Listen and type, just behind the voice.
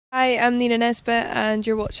Hi, I'm Nina Nesbitt and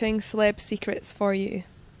you're watching Celeb Secrets for You.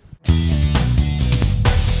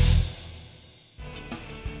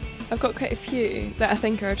 I've got quite a few that I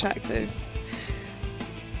think are attractive.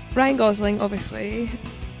 Ryan Gosling, obviously.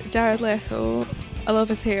 Jared Leto, I love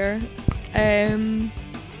his hair.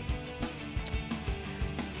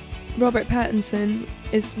 Robert Pattinson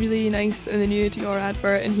is really nice in the new Dior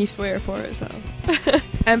advert in Heathrow Airport as well.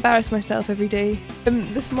 I embarrass myself every day.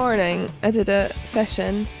 This morning I did a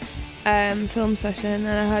session, film session, and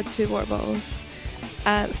I had 2 water bottles.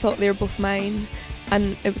 I thought they were both mine,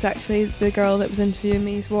 and it was actually the girl that was interviewing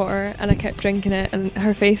me's water, and I kept drinking it and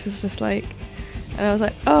her face was just like, and I was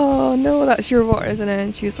like, oh no, that's your water, isn't it?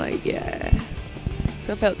 And she was like, yeah.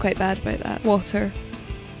 So I felt quite bad about that. Water.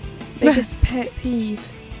 Biggest pet peeve.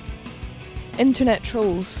 Internet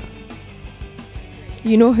trolls.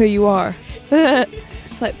 You know who you are.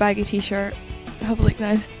 Slight baggy t-shirt. Have a look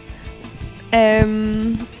now.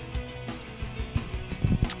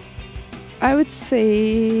 I would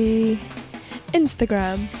say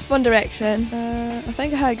Instagram. One Direction. I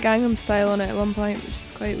think I had Gangnam Style on it at one point, which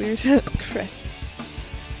is quite weird. Crisps.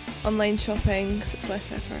 Online shopping, because it's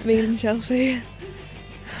less effort. Made in Chelsea.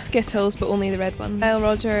 Skittles, but only the red ones. Nile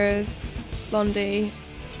Rodgers, Blondie,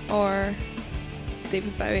 or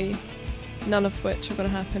David Bowie. None of which are going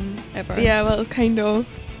to happen ever. Yeah, well, kind of.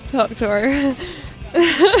 Talked to her.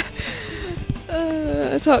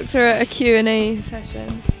 I talked to her at a Q&A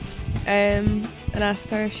session and asked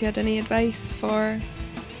her if she had any advice for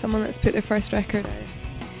someone that's put their first record out.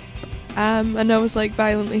 And I was like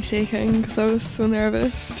violently shaking because I was so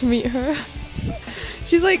nervous to meet her.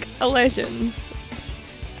 She's like a legend.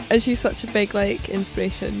 And she's such a big like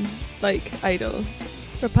inspiration, like idol.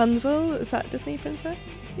 Rapunzel, is that Disney princess?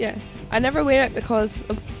 Yeah. I never wear it because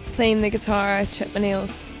of playing the guitar, I chip my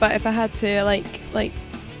nails. But if I had to, I like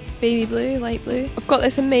baby blue, light blue. I've got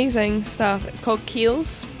this amazing stuff. It's called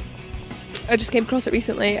Kiehl's. I just came across it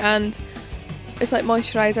recently, and it's like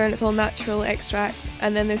moisturiser and it's all natural extract.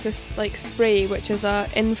 And then there's this like spray, which is a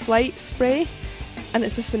in-flight spray, and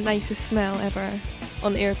it's just the nicest smell ever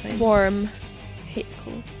on the airplane. Warm, hate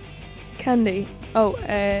cold. Candy. Oh,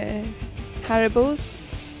 Haribo's.